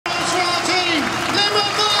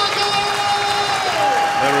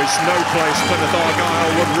There is no place Plymouth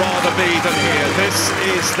Argyle would rather be than here. This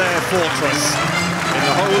is their fortress. In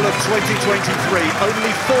the whole of 2023,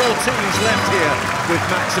 only 4 teams left here with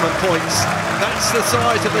maximum points. That's the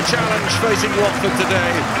size of the challenge facing Watford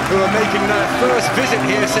today, who are making their first visit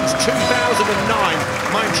here since 2009.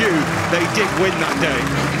 Mind you, they did win that day.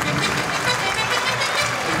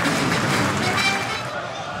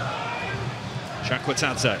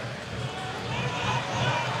 Chakvetadze.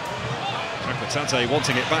 Chakvetadze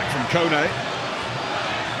wanting it back from Koné.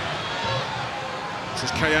 This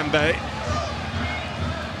is Kayembe.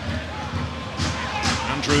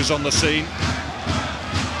 Andrews on the scene.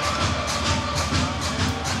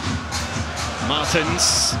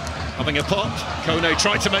 Martins having a pop. Koné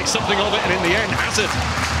tried to make something of it, and in the end, Hazard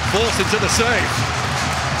forced into the save.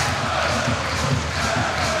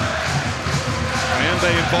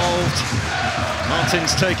 Kayembe involved.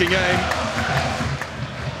 Martins taking aim.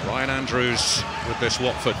 Ryan Andrews with this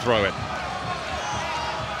Watford throw-in.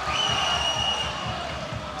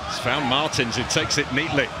 He's found Martins, who takes it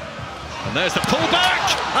neatly. And there's the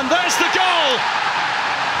pullback, and there's the goal!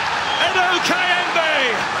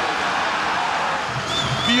 Kayembe!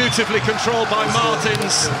 Beautifully controlled by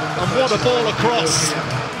Martins, and what a ball across.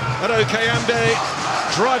 Kayembe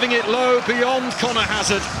driving it low beyond Conor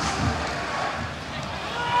Hazard.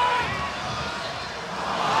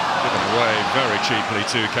 Away very cheaply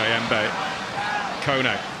to Kayembe.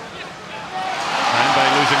 Koné. Kayembe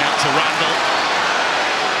losing out to Randall.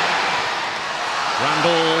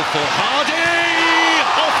 Randall for Hardy!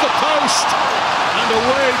 Off the post! And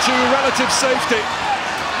away to relative safety.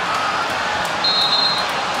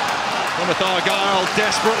 Plymouth Argyle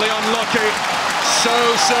desperately unlucky. So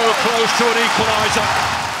close to an equaliser.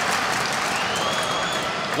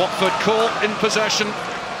 Watford caught in possession.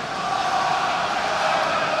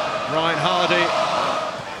 Ryan Hardy,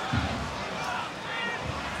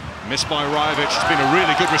 missed by Rajovic. It's been a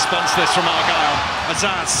really good response this from Argyle.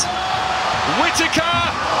 Azaz, Whittaker,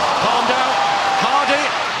 palmed out, Hardy.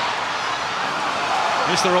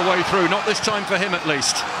 Is there a way through? Not this time for him at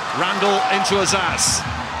least. Randall into Azaz,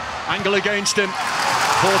 angle against him.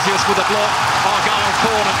 Porteous with a block, Argyle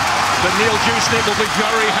corner. But Neil Dewsnip will be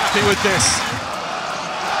very happy with this.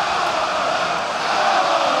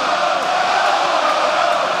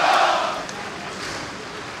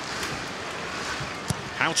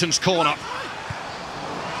 Houghton's corner.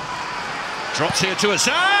 Drops here to Azaz.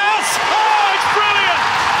 Oh, it's brilliant!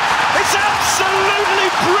 It's absolutely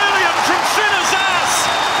brilliant from Finn Azaz!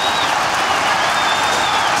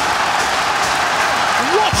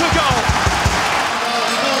 What a goal!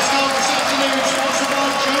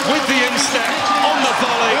 With the instep, on the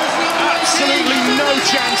volley, absolutely no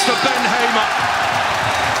chance for Ben Hamer.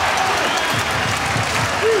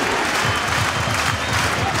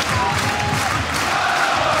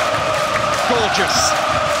 Gorgeous.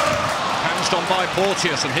 Pounced on by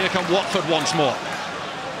Porteous, and here come Watford once more.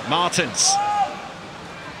 Martins.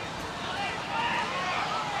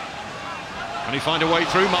 Can he find a way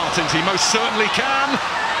through? Martins? He most certainly can.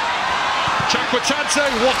 Chakvetadze,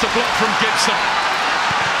 what a block from Gibson.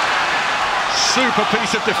 Super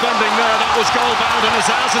piece of defending there. That was goal bound, and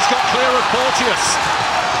Azaz has got clear of Porteous.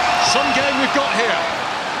 Some game we've got here.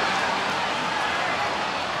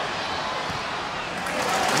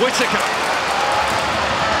 Whittaker.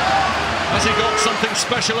 Has he got something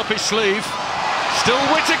special up his sleeve? Still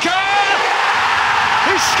Whittaker!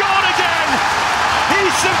 He's scored again! He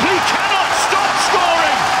simply cannot stop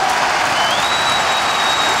scoring!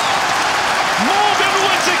 Morgan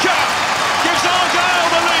Whittaker gives Argyle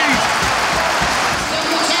the lead!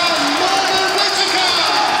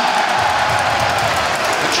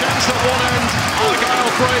 A chance at one end,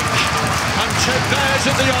 Argyle break, and take theirs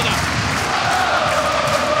at the other.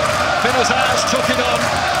 Finn Azaz took it on.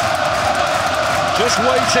 Just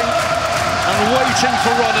waiting and waiting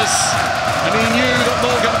for runners, and he knew that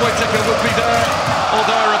Morgan Whittaker would be there or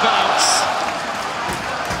thereabouts.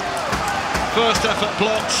 First effort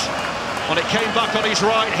blocked. When it came back on his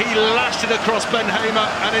right, he lashed it across Ben Hamer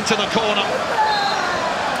and into the corner.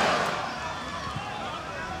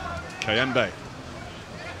 Kayembe.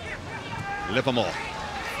 Livermore.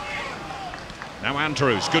 Now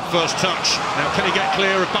Andrews, good first touch. Now can he get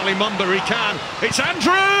clear of Ballymumba? He can. It's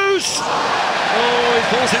Andrews! Oh, he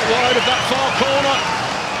pulls it wide of that far corner.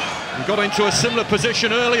 He got into a similar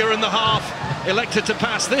position earlier in the half. Elected to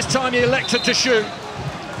pass. This time he elected to shoot.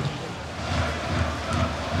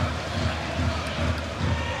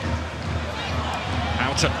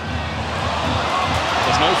 Houghton.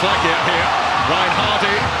 There's no flag yet here. Ryan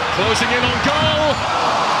Hardy closing in on goal.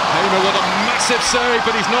 Hamer with a massive save,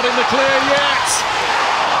 but he's not in the clear yet.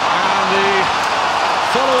 And the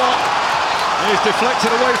follow-up is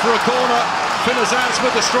deflected away for a corner. Finnazaz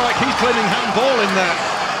with the strike, he's claiming handball in there.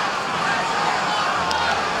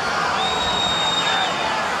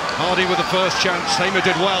 Hardy with the first chance, Hamer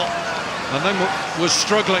did well, and then was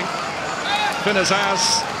struggling.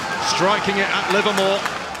 Finnazaz striking it at Livermore.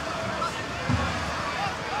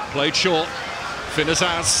 Played short,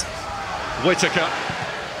 Finnazaz, Whittaker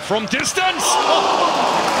from distance!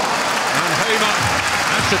 Oh! And Hamer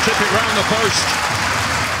has to tip it round the post.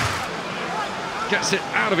 Gets it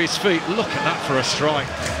out of his feet. Look at that for a strike.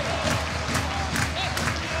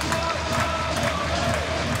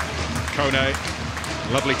 Koné,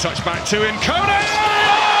 lovely touch back to him. Koné!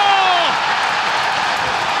 Oh!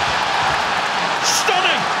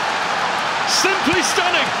 Stunning! Simply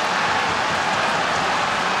stunning!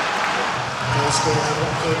 Goal scorer for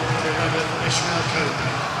Watford, Ismaël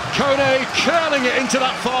Koné. Koné curling it into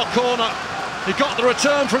that far corner. He got the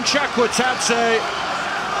return from Chakvetadze,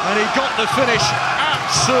 and he got the finish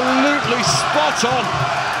absolutely spot on.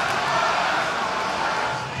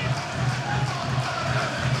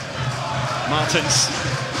 Martins.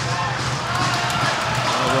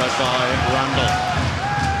 Well read by Randall.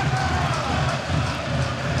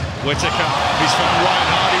 Whittaker, he's found Ryan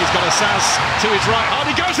Hardy, he's got a Saz to his right.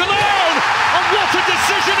 Hardy goes alone! And what a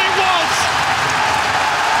decision it was!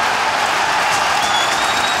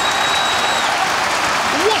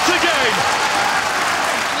 What a game!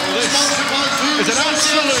 This is an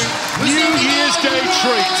absolute New Year's Day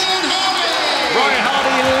treat. Ryan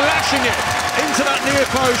Hardy lashing it into that near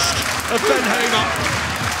post of Ben Hamer.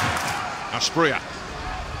 Asprilla.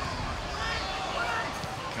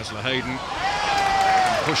 Hayden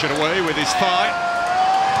push it away with his thigh.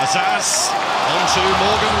 Azaz onto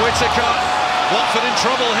Morgan Whittaker. Watford in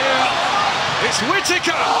trouble here. It's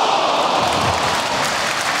Whittaker!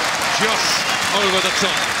 Just over the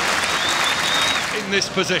top in this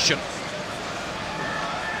position.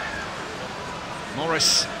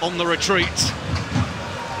 Morris on the retreat.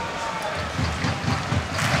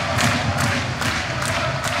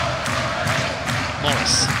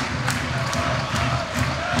 Morris.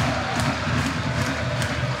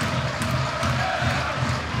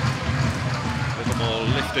 Livermore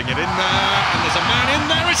lifting it in there, and there's a man in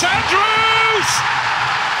there, it's Andrews!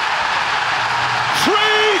 3-3!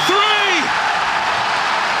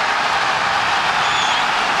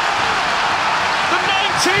 The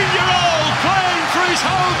 19-year-old playing for his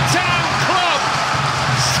hometown club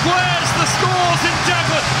squares the scores in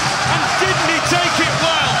Devon, and didn't he take it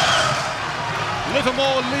well?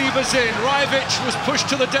 Livermore levers in, Rajovic was pushed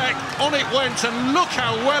to the deck, on it went, and look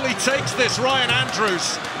how well he takes this, Ryan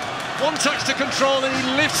Andrews. One touch to control and he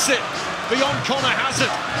lifts it beyond Connor Hazard.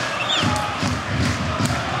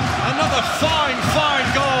 Another fine, fine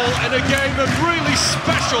goal in a game of really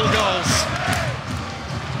special goals.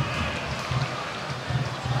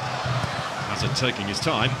 Hazard taking his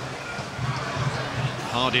time.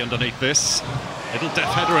 Hardy underneath this. Little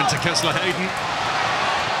deft header into Kessler Hayden.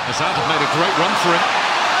 Hazard had made a great run for him.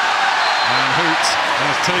 And Hoot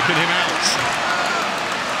has taken him out.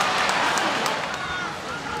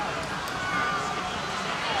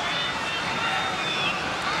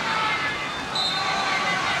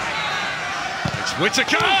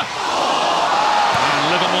 Whittaker! And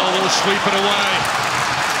Livermore will sweep it away.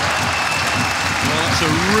 Well, that's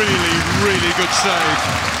a really, really good save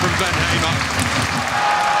from Ben Hamer.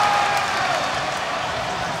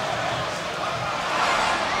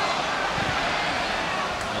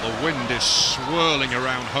 Well, the wind is swirling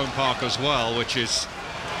around Home Park as well, which is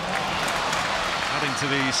adding to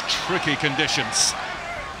these tricky conditions.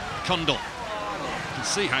 Cundle.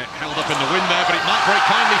 See how it held up in the wind there, but it might break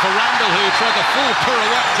kindly for Randall, who tried the full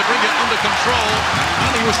pirouette to bring it under control,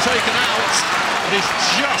 and he was taken out. It is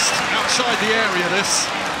just outside the area, this.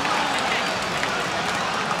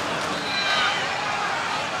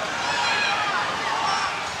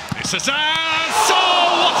 It's Azaz!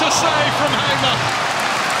 Oh, what a save from Hamer!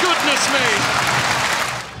 Goodness me!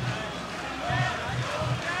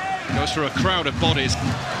 Goes through a crowd of bodies.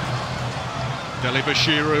 Deli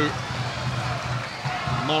Bashiru.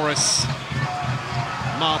 Morris,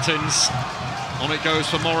 Martins, on it goes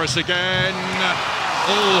for Morris again.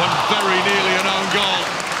 Oh, and very nearly an own goal.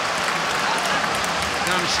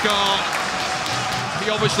 Damskar, he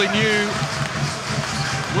obviously knew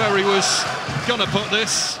where he was gonna put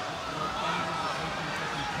this.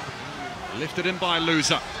 Lifted in by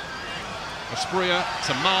Louza. Asprilla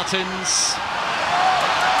to Martins.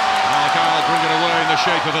 Argyle bring it away in the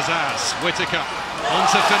shape of Azaz. Whittaker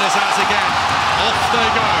onto Finnazaz again. Off they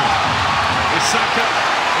go. Isaka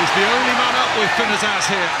is the only man up with Finnazaz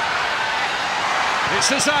here. It's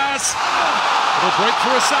Azaz. It'll break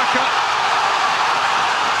for Osaka.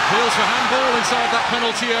 Appeals for handball inside that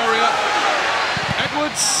penalty area.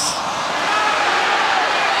 Edwards.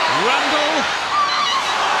 Randall.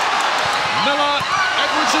 Miller.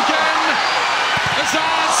 Edwards again.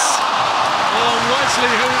 Azaz. Oh,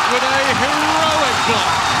 Wesley with a heroic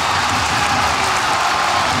block.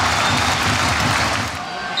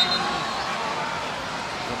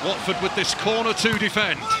 And Watford with this corner to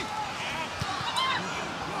defend.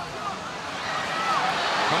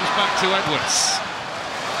 Comes back to Edwards.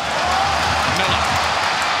 Miller.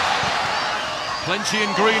 Plenty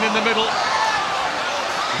in green in the middle.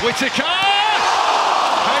 Whittaker!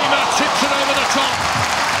 Hamer tips it over the top.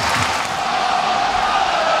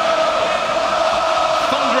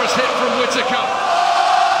 Thunderous hit from Whittaker.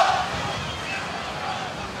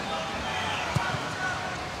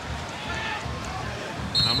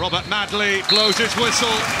 And Robert Madley blows his whistle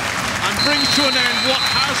and brings to an end what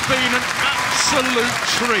has been an absolute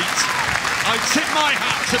treat. I tip my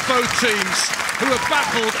hat to both teams who have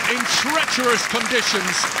battled in treacherous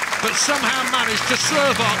conditions but somehow managed to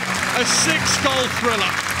serve up a 6-goal thriller.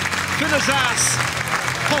 Azaz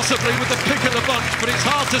possibly with the pick of the bunch, but it's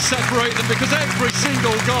hard to separate them because every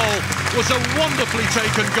single goal was a wonderfully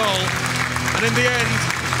taken goal. And in the end,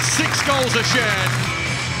 6 goals are shared.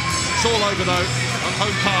 It's all over though at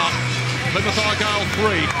home park. Plymouth Argyle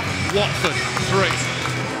 3, Watford 3.